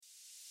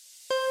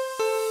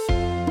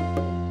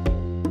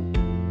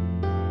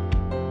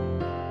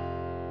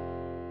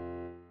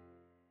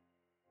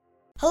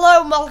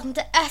Hello and welcome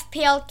to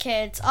FPL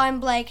Kids. I'm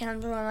Blake and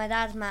I'm joined by my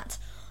dad Matt.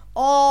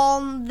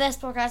 On this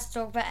podcast to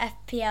talk about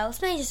FPL.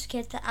 It's mainly just for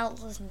kids that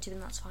out listen to them,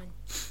 that's fine.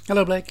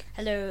 Hello Blake.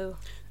 Hello.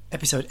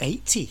 Episode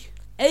 80.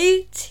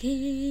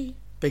 80.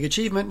 Big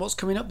achievement. What's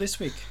coming up this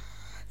week?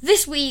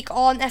 This week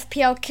on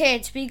FPL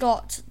Kids we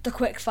got the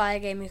quickfire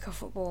game week of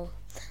football,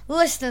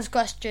 listeners'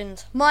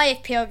 questions, my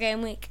FPL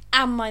game week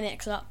and my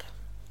mix-up.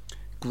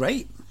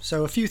 Great.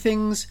 So a few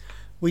things.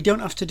 We don't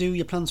have to do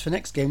your plans for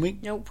next game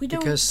week. Nope, we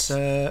don't. Because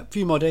a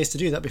few more days to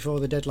do that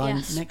before the deadline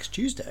Yes. next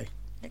Tuesday.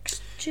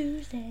 Next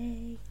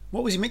Tuesday.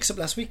 What was your mix-up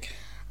last week?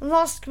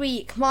 Last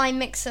week my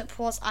mix-up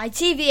was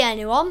ITV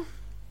anyone?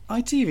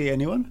 ITV,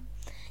 anyone?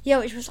 Yeah,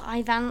 which was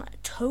Ivan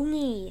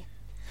Tony.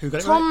 Who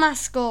got it Tom right?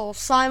 Maskell,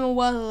 Simon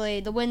Weatherly,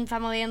 the Wynn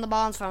family and the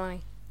Barnes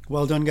family.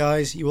 Well done,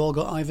 guys. You all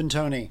got Ivan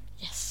Tony.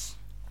 Yes.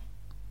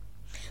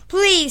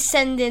 Please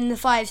send in the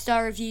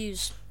 5-star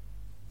reviews.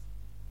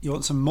 You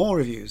want some more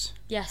reviews?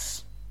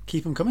 Yes.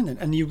 Keep them coming then.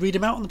 And you read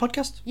them out on the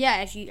podcast?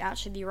 Yeah, if you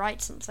actually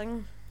write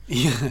something.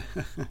 Yeah.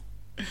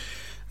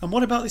 And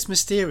what about this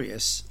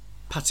mysterious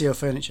patio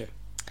furniture?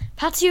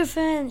 Patio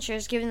furniture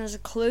has given us a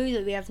clue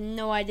that we have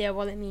no idea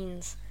what it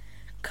means.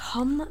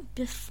 Come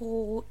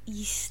before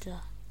Easter.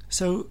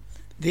 So,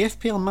 the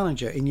FPL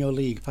manager in your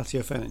league,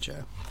 Patio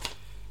Furniture,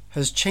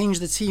 has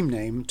changed the team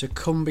name to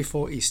Come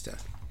Before Easter.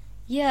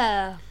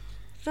 Yeah.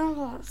 I don't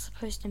know what that's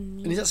supposed to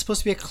mean. And is that supposed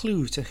to be a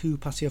clue to who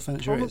Patio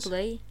Furniture is?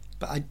 Probably.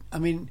 But I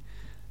mean,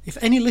 if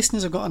any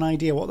listeners have got an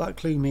idea what that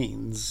clue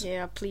means,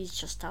 Yeah, please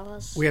just tell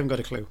us. we haven't got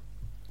a clue.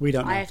 We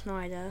don't know. I have no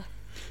idea.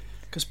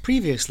 Because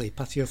previously,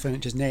 Patio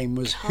Furniture's name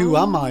was Who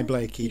Am I,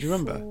 Blakey? Do you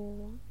remember?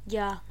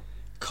 Yeah.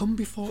 Come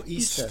Before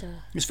Easter.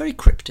 Easter. It's very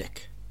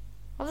cryptic.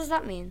 What does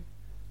that mean?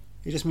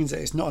 It just means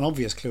that it's not an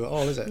obvious clue at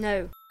all, is it?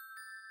 No.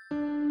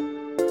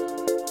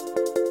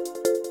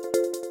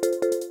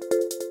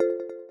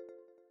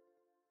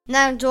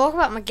 Now talk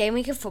about my game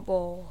week of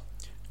football.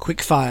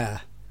 Quick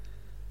fire.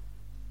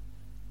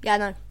 Yeah,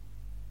 no.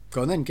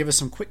 Go on then, give us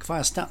some quick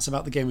fire stats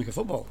about the game week of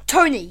football.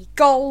 Tony,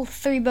 goal,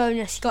 3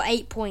 bonus. He got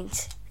 8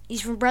 points.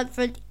 He's from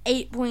Brentford,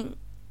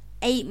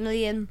 8.8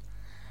 million,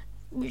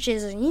 which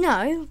is,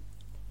 I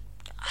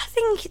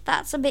think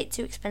that's a bit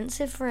too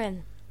expensive for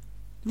him.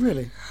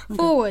 Really? Okay.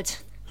 Forward,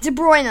 De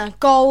Bruyne,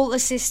 goal,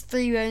 assist,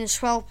 3 bonus,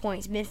 12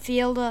 points.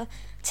 Midfielder,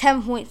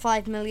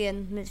 10.5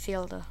 million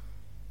midfielder.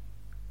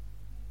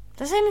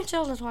 Did I say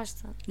midfielder twice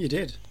then? You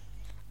did.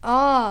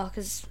 Oh,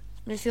 because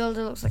midfielder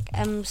looks like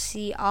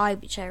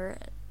MCI, which I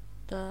wrote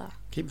there.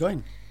 Keep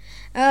going.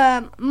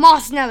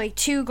 Martinelli,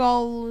 2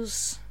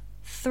 goals,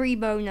 3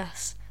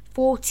 bonus,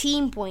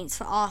 14 points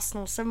for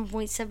Arsenal,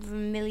 7.7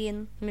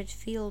 million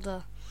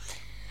midfielder.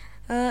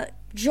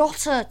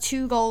 Jota,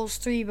 2 goals,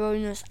 3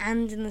 bonus,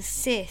 and an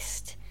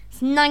assist.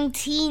 It's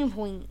 19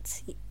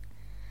 points.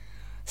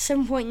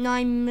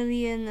 7.9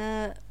 million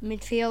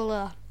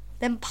midfielder.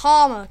 Then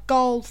Palmer,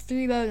 goal,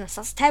 3 bonus.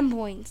 That's 10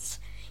 points.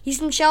 He's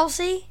from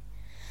Chelsea.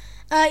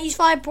 He's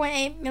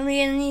 5.8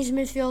 million and he's a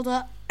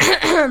midfielder.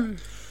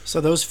 So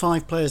those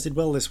 5 players did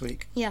well this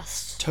week.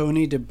 Yes.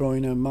 Tony, De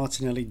Bruyne,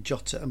 Martinelli,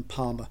 Jota and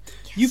Palmer.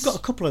 Yes. You've got a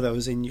couple of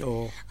those in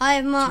your... I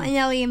have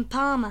Martinelli and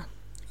Palmer.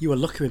 You were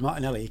lucky with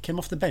Martinelli. He came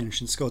off the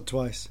bench and scored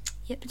twice.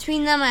 Yeah,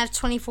 between them I have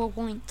 24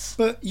 points.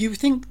 But you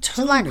think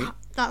Tony... So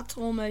that's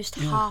almost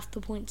half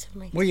the points of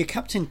me. Well, you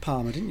captained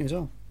Palmer, didn't you, as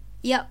well?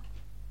 Yep.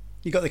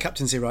 You got the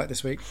captaincy right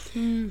this week.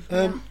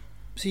 Yeah.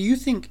 So you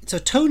think... So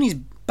Tony's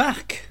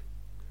back,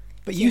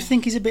 but you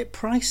think he's a bit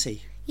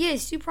pricey. Yeah,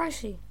 it's too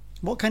pricey.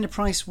 What kind of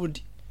price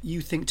would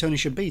you think Tony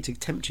should be to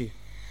tempt you?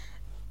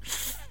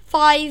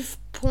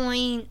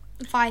 5.5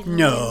 million.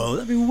 No,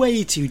 that'd be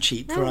way too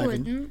cheap No, for it Ivan.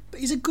 wouldn't.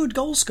 But he's a good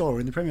goal scorer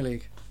in the Premier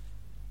League.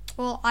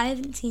 Well, I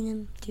haven't seen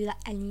him do that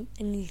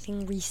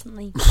anything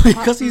recently.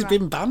 Because he's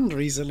been banned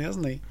recently,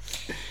 hasn't he?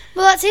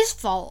 Well, that's his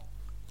fault.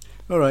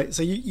 All right,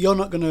 so you're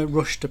not going to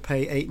rush to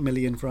pay 8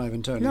 million for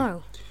Ivan Toney?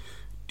 No.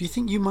 Do you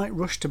think you might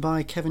rush to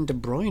buy Kevin De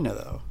Bruyne,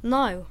 though?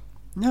 No.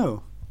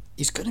 No.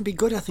 He's going to be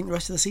good, I think, the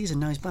rest of the season.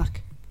 Now he's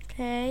back.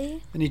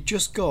 Okay. And he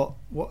just got...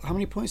 How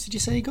many points did you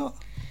say he got?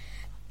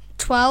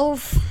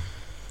 12.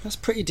 That's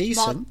pretty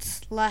decent.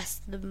 Lots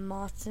less than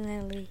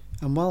Martinelli.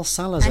 And while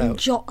Salah's and out...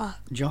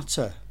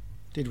 Jota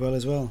did well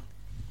as well.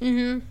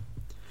 Mm-hmm.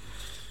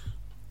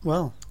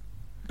 Well,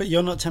 but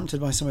you're not tempted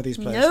by some of these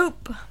players?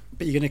 Nope.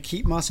 But you're going to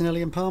keep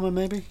Martinelli and Palmer,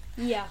 maybe?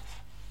 Yeah.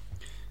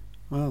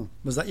 Well,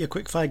 was that your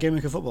quick-fire game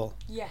week of football?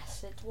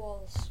 Yes, it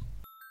was.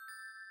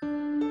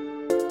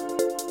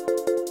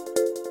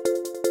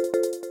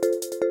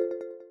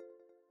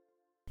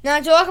 Now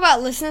talk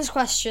about listeners'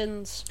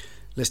 questions.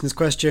 Listeners'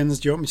 questions.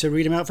 Do you want me to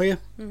read them out for you?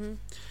 Mm-hmm.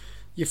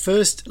 Your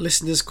first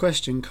listener's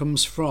question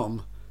comes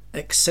from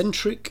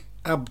Eccentric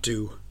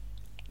Abdu.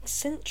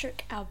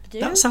 Eccentric Abdu?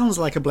 That sounds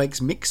like a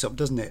Blake's mix-up,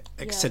 doesn't it?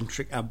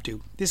 Eccentric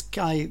Abdu. This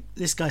guy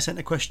sent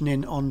a question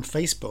in on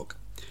Facebook.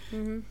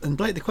 Mm-hmm. And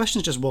Blake, the question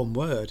is just one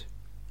word.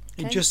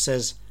 Okay. It just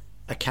says,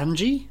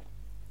 Akanji?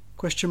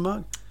 Question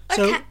mark.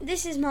 So,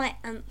 this is my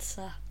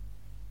answer.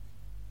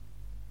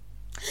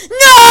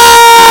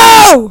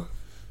 No!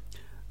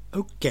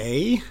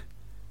 Okay.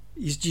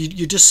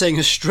 You're just saying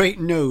a straight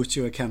no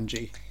to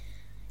Akanji.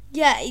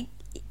 Yeah,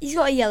 he's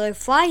got a yellow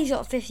flag. He's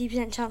got a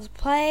 50% chance of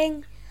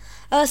playing.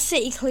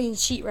 City clean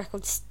sheet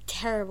record's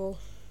terrible.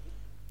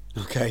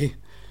 Okay.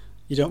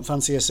 You don't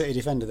fancy a City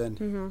defender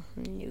then?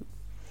 No.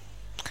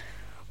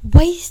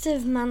 Waste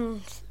of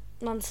Man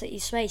City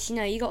space.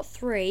 You got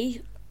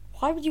 3.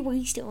 Why would you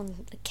waste it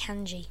on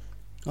Akanji?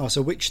 Oh,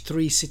 so which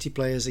 3 City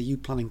players are you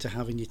planning to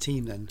have in your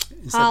team then?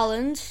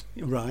 Haaland.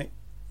 Right.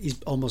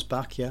 He's almost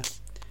back, yeah.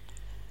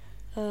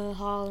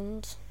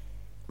 Haaland.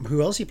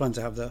 Who else are you planning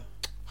to have there?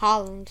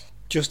 Haaland.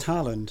 Just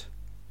Haaland?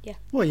 Yeah.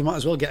 Well, you might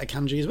as well get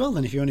Akanji as well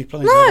then if you're only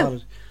planning to have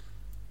Haaland.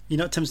 You're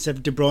not tempted to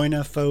have De Bruyne,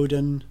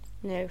 Foden?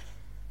 No.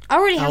 I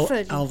already have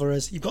Foden.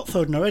 Alvarez. You've got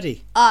Foden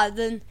already?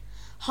 Then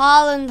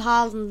Haaland,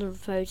 and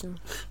Foden.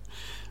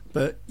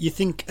 But you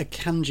think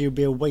Akanji would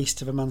be a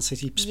waste of a Man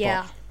City spot?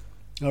 Yeah.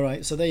 All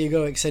right, so there you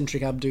go,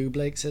 eccentric Abdu.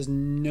 Blake says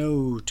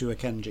no to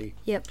Akanji.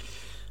 Yep.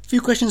 A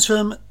few questions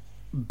from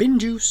Bin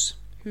Juice.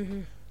 Do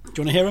you want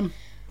to hear them?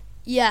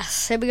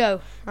 Yes, here we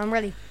go. I'm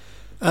ready.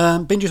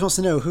 Bin Juice wants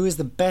to know who is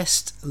the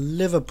best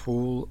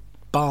Liverpool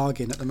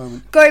bargain at the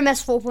moment.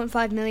 Gomez,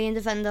 4.5 million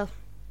defender.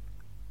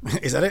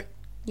 Is that it?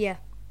 Yeah.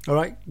 All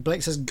right,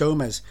 Blake says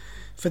Gomez.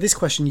 For this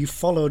question, you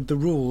followed the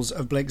rules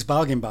of Blake's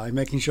bargain buy,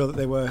 making sure that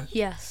they were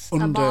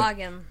a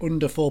bargain.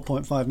 Under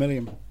 4.5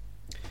 million.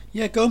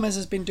 Yeah, Gomez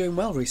has been doing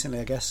well recently,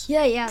 I guess.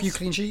 Yeah. A few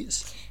clean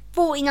sheets.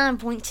 49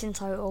 points in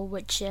total,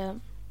 which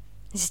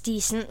is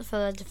decent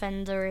for a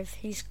defender if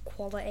he's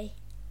quality.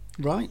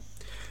 Right.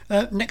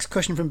 Next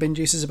question from Bin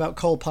Juice is about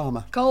Cole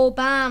Palmer. Cole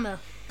Palmer,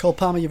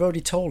 you've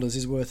already told us,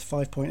 is worth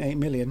 5.8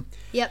 million.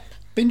 Yep.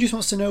 Bin Juice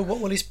wants to know what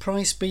will his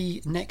price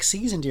be next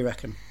season, do you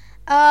reckon?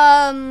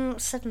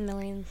 7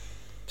 million.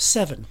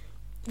 7?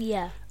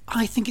 Yeah.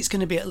 I think it's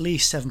going to be at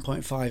least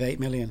 7.58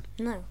 million.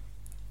 No.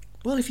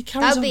 Well, if he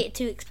carries That would on... be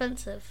too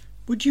expensive.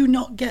 Would you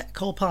not get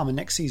Cole Palmer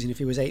next season if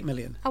he was 8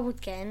 million? I would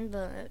get him,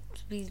 but it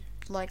would be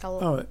like a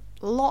Oh,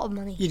 lot of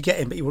money. you'd get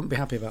him, but you wouldn't be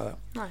happy about that.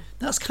 No.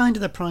 That's kind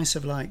of the price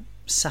of, like,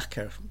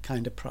 Saka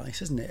kind of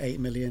price, isn't it?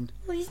 8 million.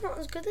 Well, he's not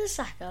as good as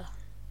Saka.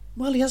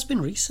 Well, he has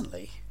been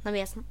recently. No, he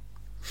hasn't.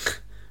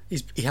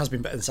 He has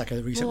been better than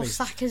Saka recently. Well,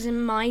 Saka's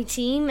in my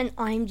team, and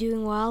I'm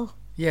doing well.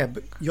 Yeah,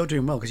 but you're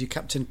doing well because you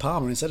captained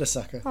Palmer instead of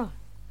Saka.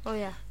 Oh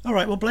yeah. All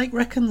right, well, Blake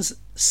reckons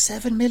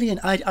 7 million.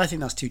 I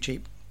think that's too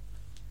cheap.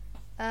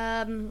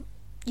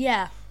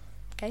 Yeah.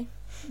 Okay.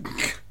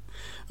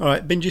 All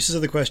right, Bin Juice's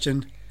other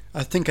question.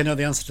 I think I know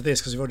the answer to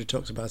this because we've already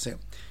talked about it.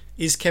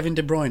 Is Kevin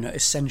De Bruyne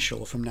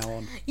essential from now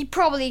on? You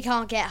probably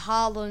can't get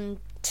Haaland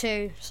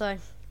too, so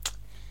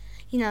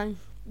a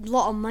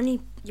lot of money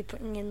you're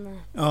putting in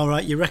there. All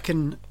right, you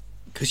reckon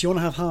because you want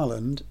to have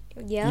Haaland?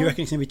 Yeah. You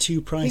reckon it's going to be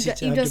too pricey to have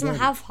De Bruyne? He doesn't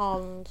have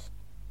Haaland.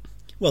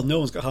 Well, no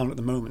one's got Haaland at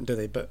the moment, do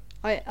they? But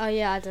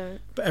I don't.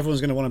 But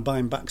everyone's going to want to buy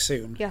him back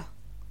soon. Yeah.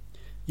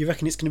 You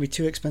reckon it's going to be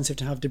too expensive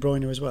to have De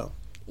Bruyne as well?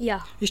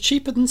 Yeah. He's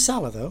cheaper than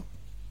Salah, though.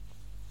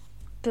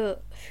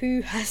 But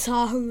who has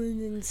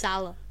Haaland and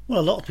Salah? Well,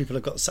 a lot of people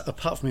have got,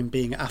 apart from him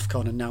being at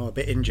AFCON and now a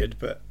bit injured,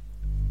 but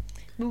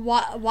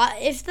why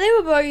if they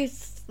were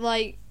both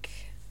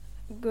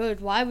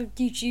good, why would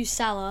you choose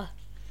Salah?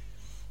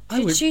 I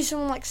would choose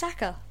someone like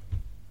Saka.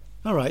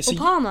 All right, so or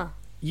Palmer.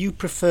 You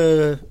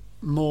prefer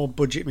more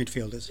budget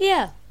midfielders?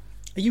 Yeah.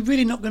 Are you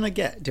really not going to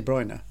get De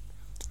Bruyne?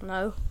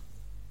 No.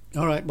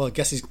 All right, well, I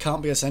guess he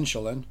can't be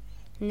essential then.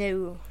 No.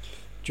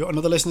 Do you want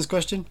another listener's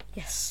question?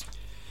 Yes.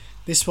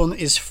 This one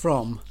is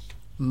from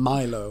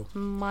Milo.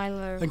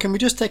 And can we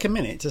just take a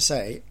minute to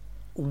say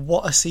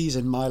what a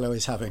season Milo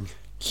is having?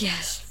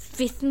 Yes,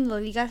 5th in the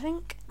league, I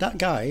think. That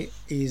guy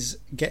is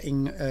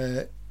getting,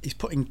 he's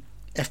putting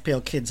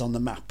FPL kids on the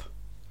map.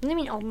 What do you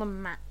mean on the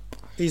map?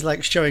 He's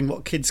like showing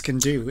what kids can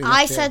do.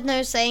 I said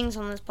no sayings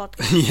on this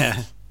podcast.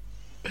 Yeah.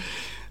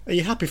 Are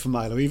you happy for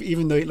Milo,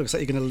 even though it looks like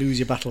you're going to lose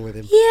your battle with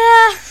him?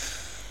 Yeah.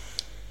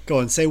 Go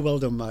on, say well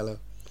done, Milo.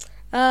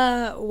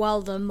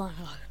 Well done, Milo.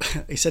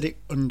 He said it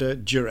under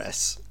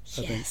duress,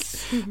 I yes.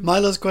 think.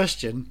 Milo's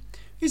question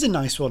is a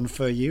nice one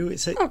for you.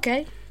 It's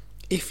okay.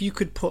 If you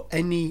could put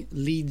any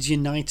Leeds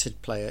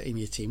United player in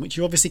your team, which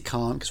you obviously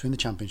can't because we're in the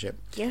Championship.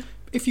 Yeah.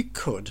 If you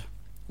could,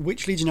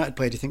 which Leeds United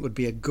player do you think would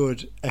be a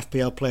good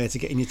FPL player to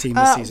get in your team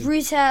this season?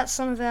 Ruta,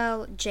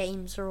 Somerville,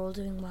 James are all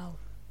doing well.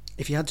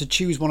 If you had to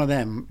choose one of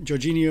them,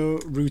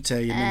 Jorginho,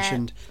 Ruta, you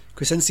mentioned,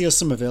 Crescencio,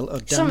 Somerville, or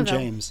Dan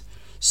James.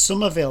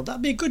 Somerville,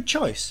 that'd be a good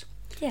choice.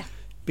 Yeah.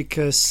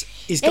 Because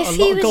he's got a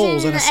lot of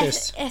goals and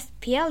assists.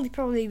 FPL, he'd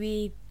probably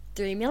be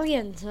 3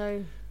 million,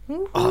 so...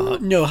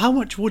 No, how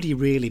much would he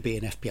really be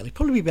in FPL? He'd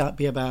probably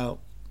be about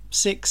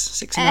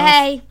 6.5.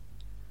 Hey!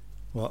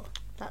 What?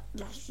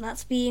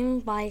 That's being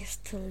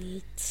biased to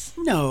Leeds.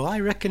 No, I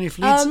reckon if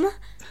Leeds...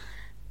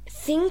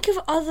 Think of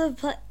other...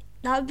 that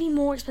would be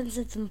more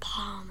expensive than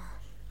Palmer.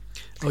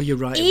 Oh, you're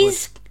right.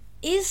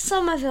 Is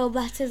Somerville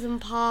better than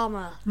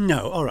Palmer?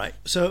 No, alright.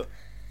 So...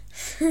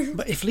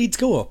 but if Leeds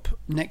go up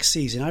next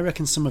season, I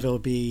reckon Somerville will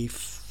be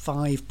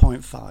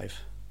 5.5. Are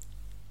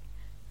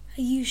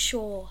you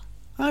sure?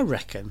 I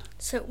reckon.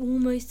 So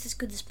almost as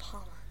good as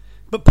Palmer.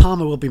 But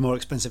Palmer will be more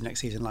expensive next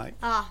season, like.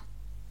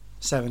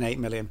 7, 8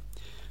 million.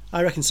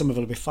 I reckon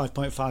Somerville will be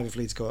 5.5 if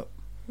Leeds go up.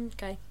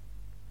 Okay.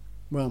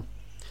 Well,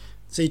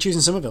 so you're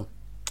choosing Somerville?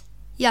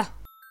 Yeah.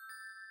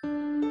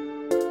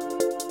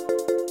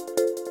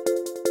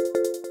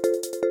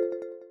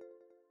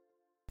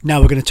 Now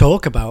we're going to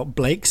talk about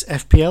Blake's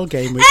FPL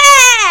game week.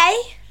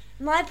 Hey!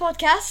 My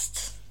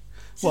podcast.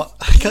 What?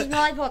 This is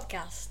my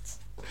podcast.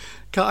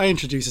 Can't I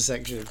introduce a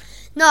section?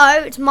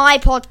 No, it's my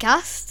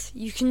podcast.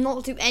 You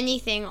cannot do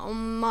anything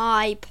on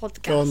my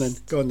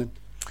podcast. Go on then.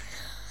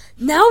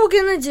 Now we're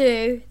going to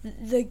do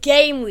the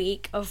game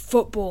week of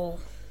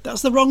football.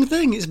 That's the wrong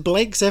thing. It's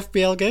Blake's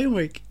FPL game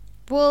week.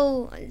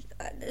 Well,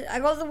 I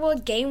got the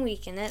word game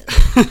week in it.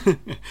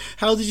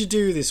 How did you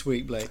do this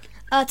week, Blake?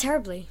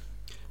 Terribly.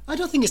 I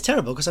don't think it's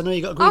terrible because I know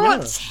you got a I green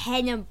arrow. got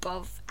 10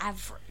 above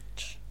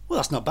average. Well,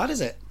 that's not bad,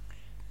 is it?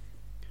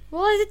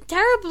 Well, I did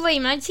terribly.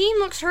 My team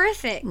looks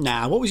horrific.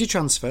 Nah, what was your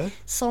transfer?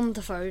 Son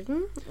to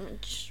Foden,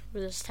 which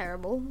was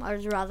terrible. I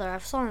would rather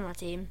have Son in my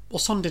team. Well,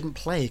 Son didn't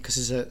play because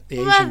he's at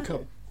the Asian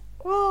Cup.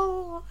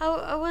 Well,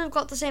 I would have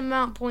got the same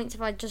amount of points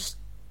if I just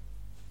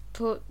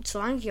put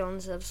Solanke on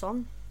instead of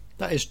Son.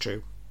 That is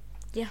true.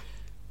 Yeah.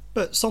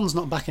 But Son's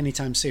not back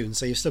anytime soon,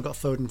 so you've still got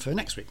Foden for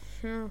next week.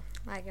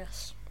 I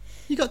guess.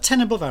 You got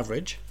 10 above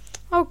average.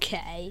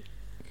 Okay.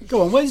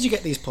 Go on, where did you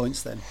get these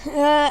points then?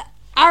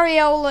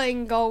 Areola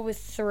in goal with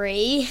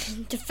 3.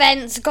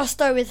 Defence,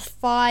 Gusto with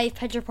 5.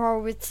 Pedro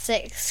Porro with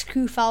 6.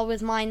 Kufal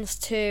with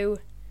 -2.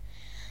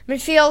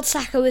 Midfield,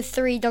 Saka with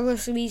 3.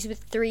 Douglas Luiz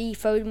with 3.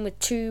 Foden with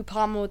 2.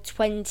 Palmer with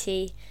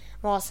 20.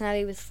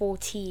 Martinelli with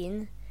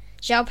 14.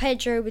 João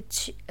Pedro with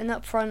 2. And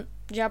up front,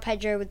 João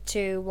Pedro with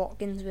 2.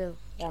 Watkins with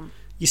 1.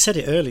 You said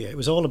it earlier. It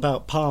was all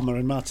about Palmer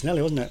and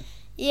Martinelli, wasn't it?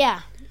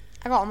 Yeah.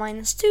 I got a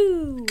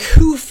 -2.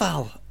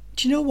 Kufal.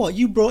 Do you know what?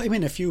 You brought him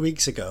in a few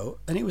weeks ago,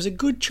 and it was a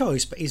good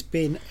choice, but he's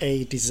been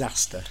a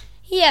disaster.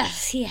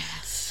 Yes, he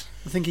has.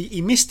 I think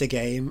he missed a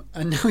game,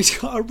 and now he's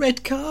got a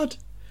red card.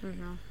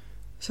 Mm-hmm.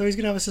 So he's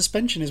going to have a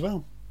suspension as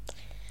well.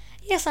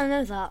 Yes, I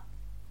know that.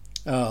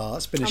 Oh,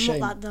 that's been a shame. I'm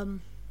not that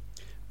dumb.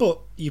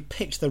 But you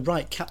picked the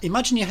right cap.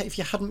 Imagine if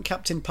you hadn't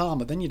captained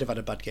Palmer, then you'd have had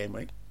a bad game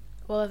week.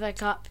 Well, if I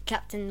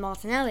captain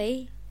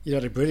Martinelli, you'd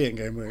had a brilliant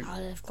game week.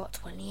 I'd have got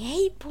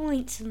 28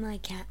 points in my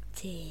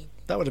captain.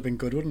 That would have been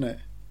good, wouldn't it?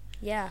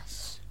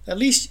 Yes. At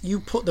least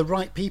you put the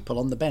right people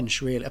on the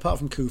bench, really. Apart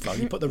from Kufal,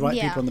 you put the right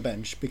people on the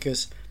bench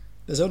because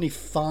there's only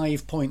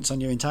 5 points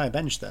on your entire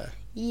bench there.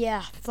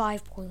 Yeah,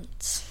 5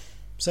 points.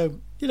 So,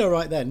 you're all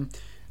right then.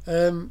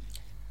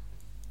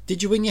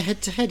 Did you win your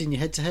head-to-head in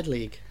your head-to-head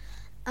league?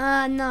 No,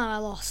 I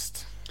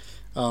lost.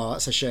 Oh,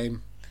 that's a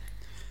shame.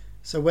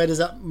 So where does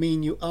that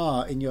mean you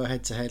are in your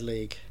head-to-head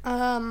league?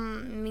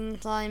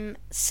 Means I'm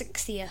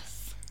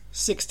 60th.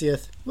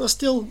 60th. Well,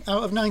 still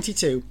out of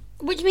 92.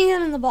 Which means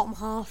I'm in the bottom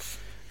half.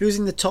 Who's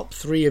in the top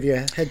 3 of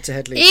your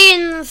head-to-head league?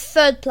 In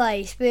third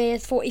place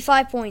with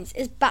 45 points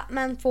is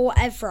Batman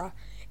Forever.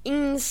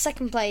 In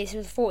second place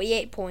with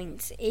 48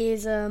 points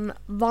is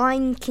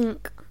Vine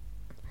Kink.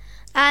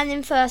 And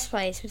in first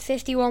place with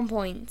 51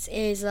 points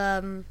is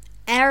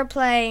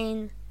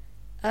Aeroplane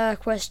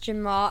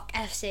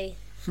FC.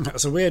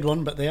 That's a weird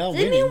one, but they are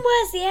Does it winning. mean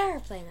where's the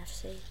Aeroplane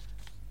FC?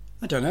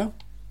 I don't know.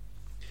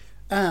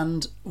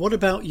 And what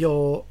about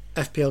your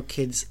FPL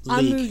Kids league?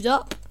 I moved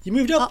up. You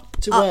moved up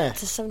to where?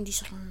 To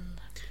 77.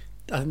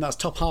 I think that's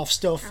top half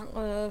stuff. Out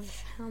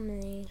of how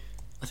many?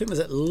 I think there's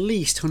at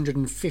least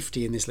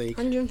 150 in this league.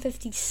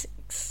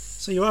 156.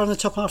 So you are in the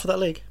top half of that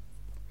league.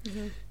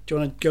 Mm-hmm. Do you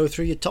want to go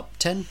through your top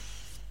 10?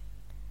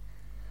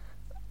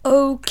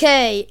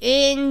 Okay,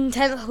 in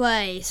 10th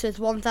place with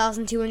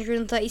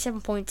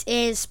 1,237 points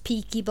is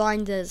Peaky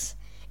Blinders.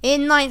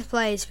 In 9th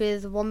place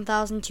with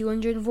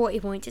 1,240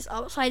 points is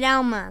Upside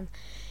Down Man.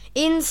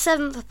 In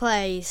 7th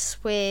place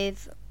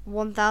with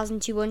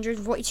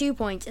 1,242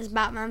 points is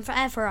Batman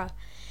Forever.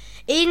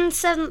 In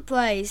 7th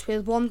place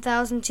with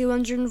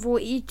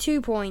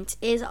 1,242 points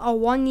is A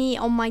 1 Year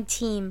on My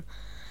Team.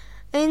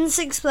 In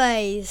 6th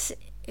place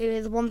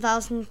with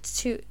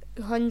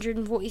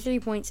 1,243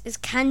 points is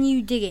Can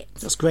You Dig It?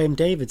 That's Graham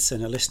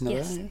Davidson, a listener.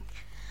 Yes. There, yeah.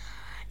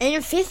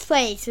 In 5th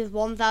place with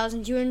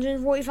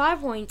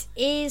 1,245 points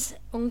is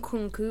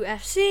Unkunku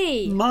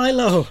FC.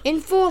 Milo.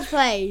 In 4th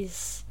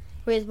place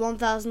with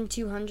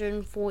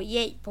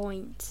 1,248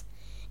 points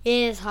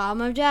is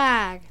Harmo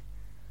Jag.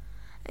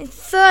 In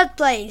 3rd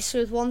place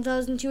with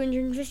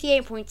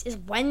 1,258 points is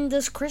When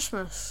Does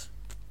Christmas?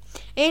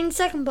 In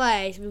 2nd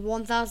place with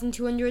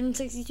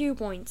 1,262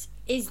 points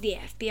is the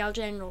FPL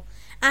General.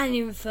 And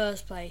in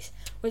 1st place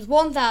with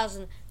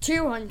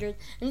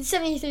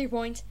 1,273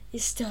 points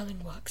is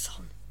Sterling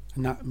Workson.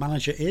 And that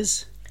manager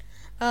is?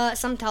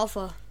 Sam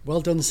Telfer.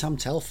 Well done, Sam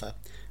Telfer.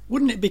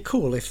 Wouldn't it be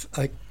cool if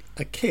a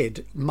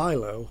kid,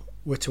 Milo,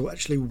 were to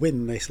actually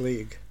win this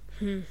league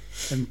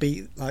and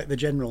beat like the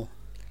General?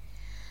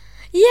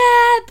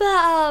 Yeah,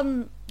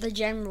 but the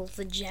General's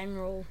the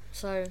General,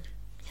 so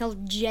he'll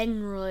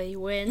generally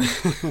win.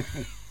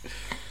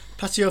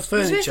 Patio You're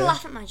supposed Furniture. to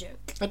laugh at my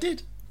joke. I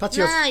did.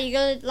 Patio. No, you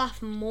gotta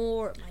laugh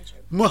more at my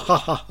joke.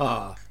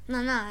 Mwahaha.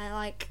 No,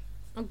 like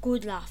a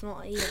good laugh,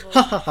 not an evil.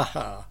 Ha ha ha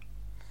ha.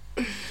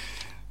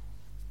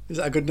 Is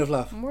that a good enough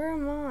laugh? Where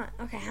am I?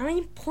 Okay, how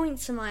many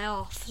points am I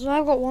off? So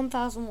I've got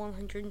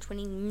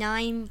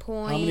 1,129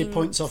 points. How many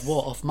points off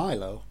what? Off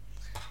Milo?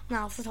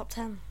 No, off the top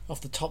 10.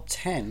 Off the top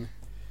 10?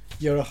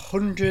 You're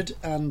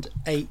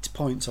 108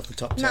 points off the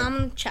top 10. No, I'm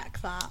going to check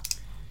that.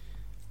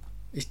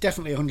 It's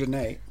definitely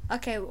 108.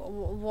 Okay,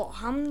 what?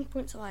 How many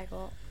points have I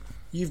got?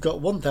 You've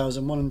got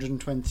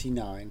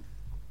 1,129.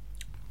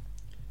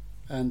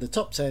 And the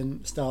top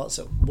 10 starts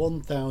at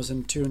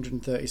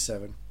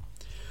 1,237.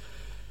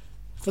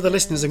 For the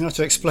listeners, I'm going to have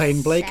to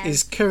explain. Blake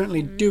is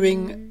currently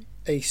doing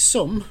a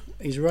sum.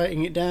 He's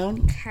writing it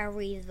down.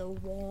 Carry the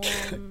one.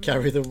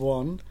 Carry the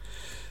one.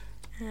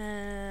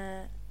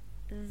 That.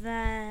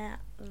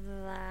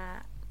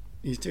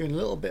 He's doing a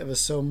little bit of a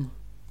sum.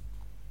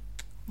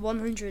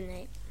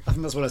 108. I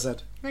think that's what I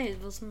said. No, it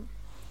wasn't.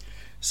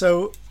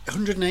 So,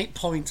 108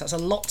 points. That's a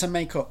lot to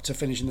make up to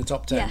finish in the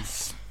top 10.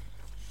 Yes.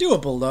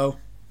 Doable, though.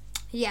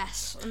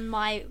 Yes, and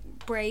my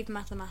brave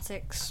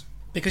mathematics.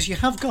 Because you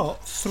have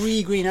got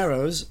 3 green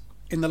arrows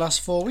in the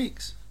last 4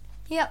 weeks.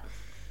 Yep.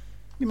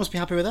 You must be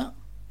happy with that.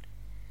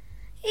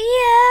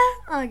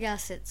 Yeah, I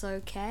guess it's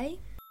okay.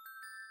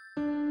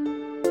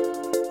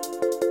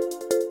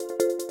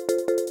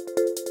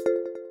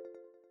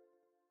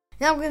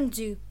 Now we're going to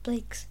do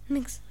Blake's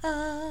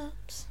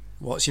mix-ups.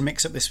 What's your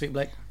mix-up this week,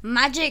 Blake?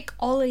 Magic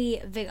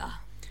Ollie Vigor.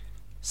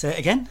 Say it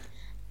again.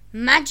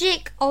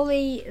 Magic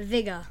Ollie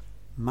Vigor.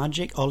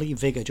 Magic Ollie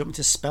Vigor. Do you want me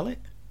to spell it?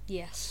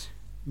 Yes.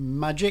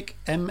 Magic,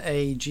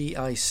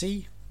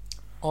 M-A-G-I-C,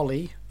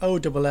 Ollie,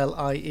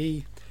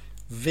 O-L-L-I-E,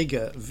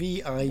 Vigor,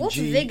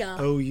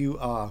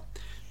 V-I-G-O-U-R.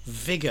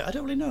 Vigor, I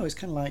don't really know, it's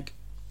kind of like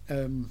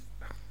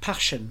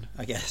passion,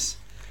 I guess.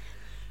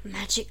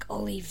 Magic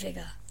Ollie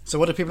Vigor. So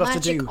what do people have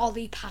to do? Magic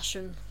Ollie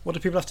Passion. What do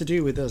people have to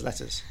do with those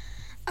letters?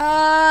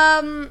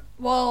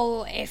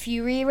 Well, if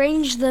you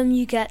rearrange them,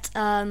 you get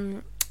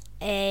a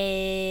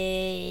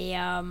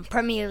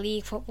Premier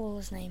League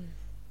footballer's name.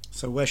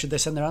 So where should they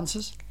send their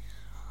answers?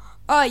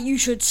 You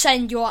should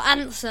send your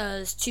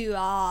answers to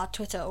our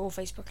Twitter or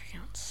Facebook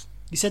accounts.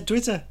 You said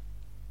Twitter.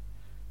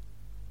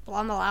 Well,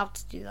 I'm allowed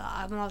to do that.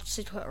 I'm allowed to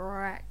say Twitter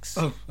or X.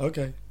 Oh,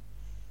 okay.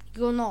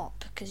 You're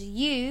not, because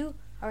you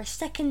are a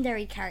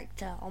secondary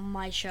character on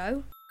my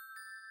show.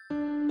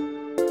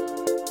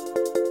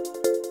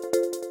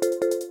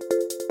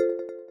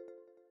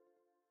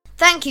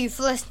 Thank you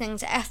for listening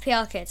to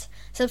FPL Kids.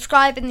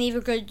 Subscribe and leave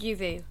a good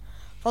review.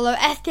 Follow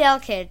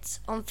FPL Kids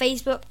on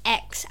Facebook,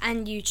 X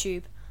and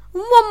YouTube.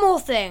 One more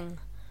thing.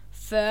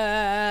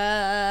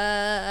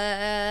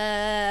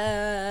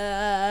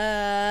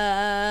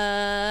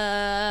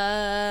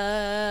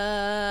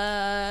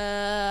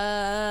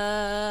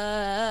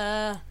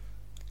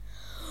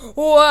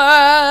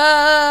 Well,